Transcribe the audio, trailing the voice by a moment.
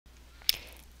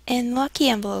In Lucky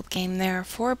Envelope game, there are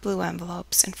 4 blue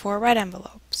envelopes and 4 red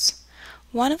envelopes.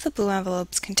 One of the blue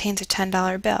envelopes contains a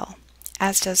 $10 bill,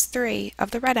 as does 3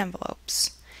 of the red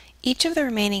envelopes. Each of the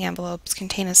remaining envelopes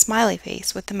contain a smiley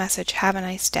face with the message, "Have a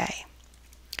nice day."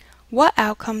 What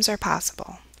outcomes are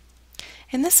possible?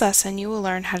 In this lesson, you will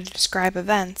learn how to describe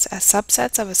events as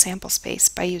subsets of a sample space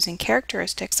by using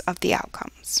characteristics of the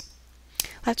outcomes.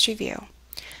 Let's review.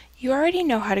 You already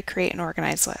know how to create an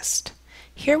organized list.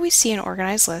 Here we see an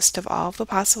organized list of all of the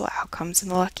possible outcomes in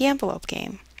the Lucky Envelope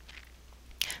game.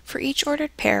 For each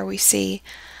ordered pair, we see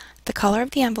the color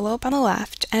of the envelope on the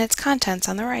left and its contents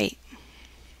on the right.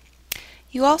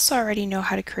 You also already know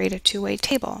how to create a two-way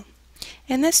table.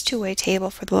 In this two-way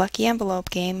table for the Lucky Envelope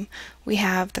game, we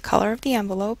have the color of the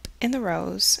envelope in the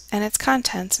rows and its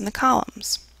contents in the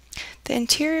columns. The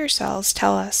interior cells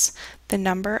tell us the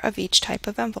number of each type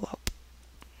of envelope.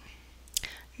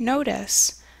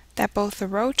 Notice that both the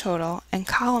row total and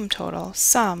column total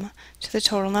sum to the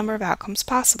total number of outcomes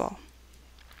possible.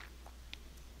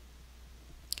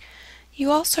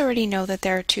 You also already know that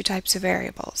there are 2 types of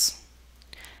variables.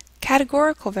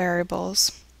 Categorical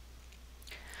variables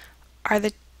are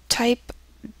the type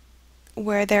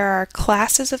where there are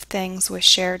classes of things with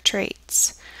shared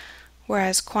traits,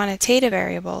 whereas quantitative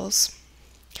variables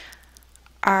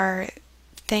are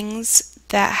things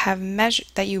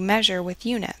that you measure with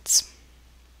units.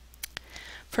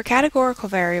 For categorical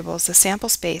variables, the sample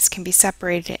space can be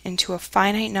separated into a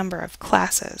finite number of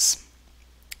classes.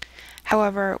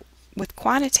 However, with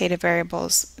quantitative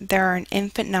variables, there are an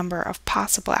infinite number of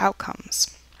possible outcomes.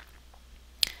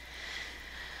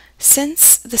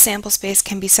 Since the sample space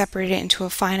can be separated into a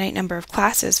finite number of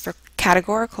classes for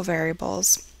categorical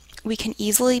variables, we can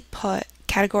easily put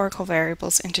categorical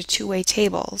variables into two-way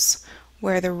tables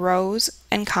where the rows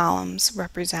and columns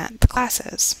represent the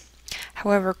classes.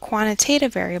 However,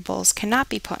 quantitative variables cannot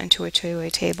be put into a two-way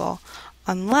table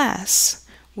unless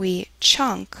we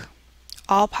chunk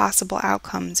all possible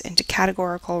outcomes into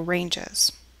categorical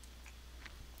ranges.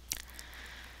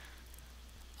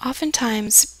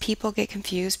 Oftentimes, people get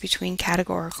confused between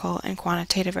categorical and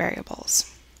quantitative variables.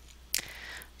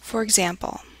 For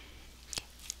example,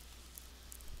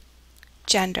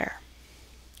 gender.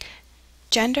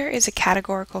 Gender is a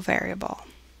categorical variable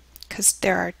because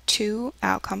there are 2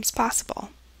 outcomes possible.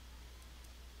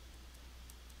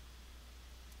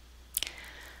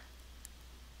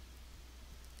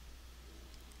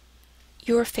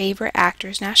 Your favorite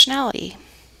actor's nationality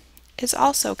is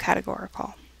also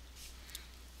categorical.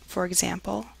 For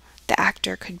example, the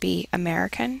actor could be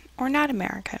American or not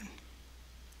American.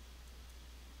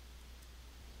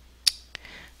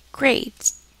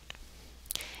 Grades.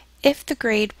 If the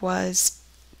grade was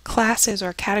classes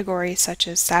or categories such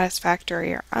as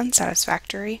satisfactory or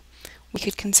unsatisfactory, we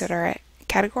could consider it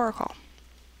categorical.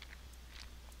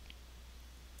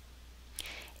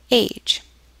 Age.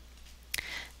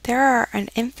 There are an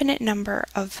infinite number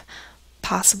of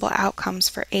possible outcomes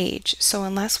for age, so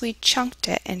unless we chunked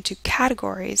it into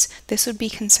categories, this would be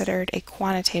considered a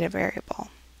quantitative variable.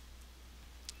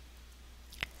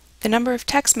 The number of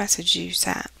text messages you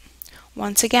sent.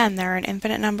 Once again, there are an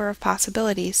infinite number of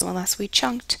possibilities, so unless we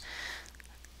chunked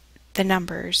the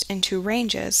numbers into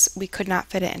ranges, we could not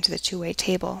fit it into the two-way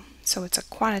table, so it's a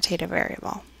quantitative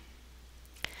variable.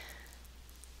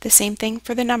 The same thing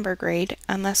for the number grade.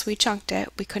 Unless we chunked it,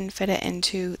 we couldn't fit it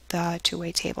into the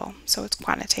two-way table, so it's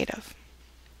quantitative.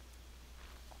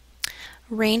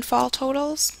 Rainfall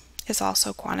totals is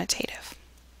also quantitative.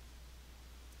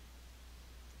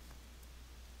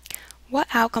 What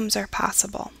outcomes are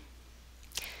possible?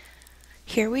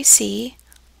 Here we see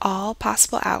all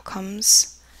possible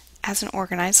outcomes as an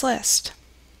organized list.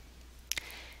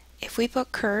 If we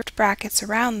put curved brackets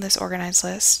around this organized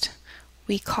list,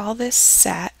 we call this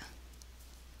set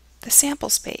the sample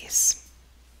space.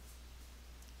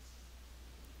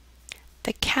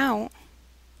 The count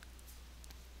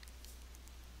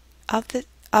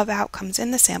of outcomes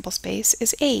in the sample space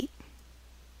is 8.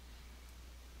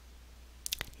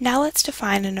 Now let's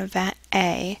define an event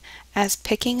A as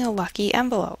picking a lucky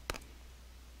envelope.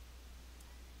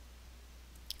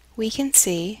 We can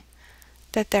see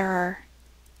that there are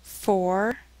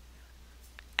 4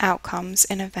 outcomes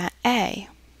in event A.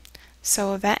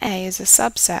 So event A is a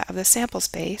subset of the sample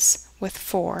space with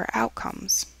 4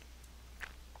 outcomes.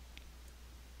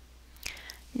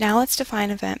 Now let's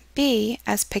define event B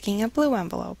as picking a blue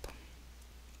envelope.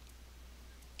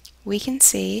 We can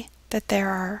see that there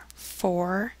are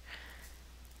 4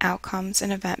 outcomes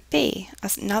in event B,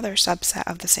 another subset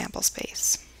of the sample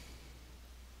space.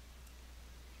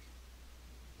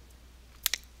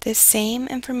 This same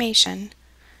information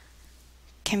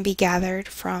can be gathered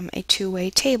from a two-way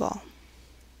table.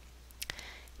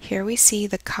 Here we see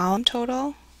the column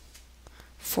total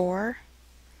for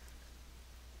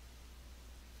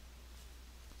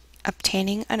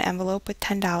obtaining an envelope with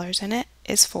 $10 in it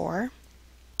is 4,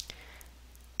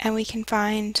 and we can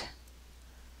find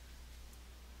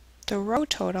the row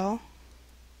total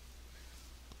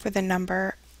for the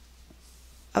number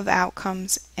of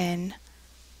outcomes in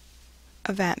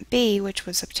event B, which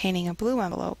was obtaining a blue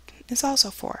envelope, is also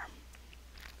 4.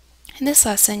 In this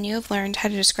lesson, you have learned how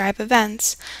to describe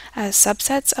events as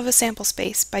subsets of a sample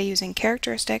space by using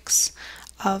characteristics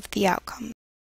of the outcomes.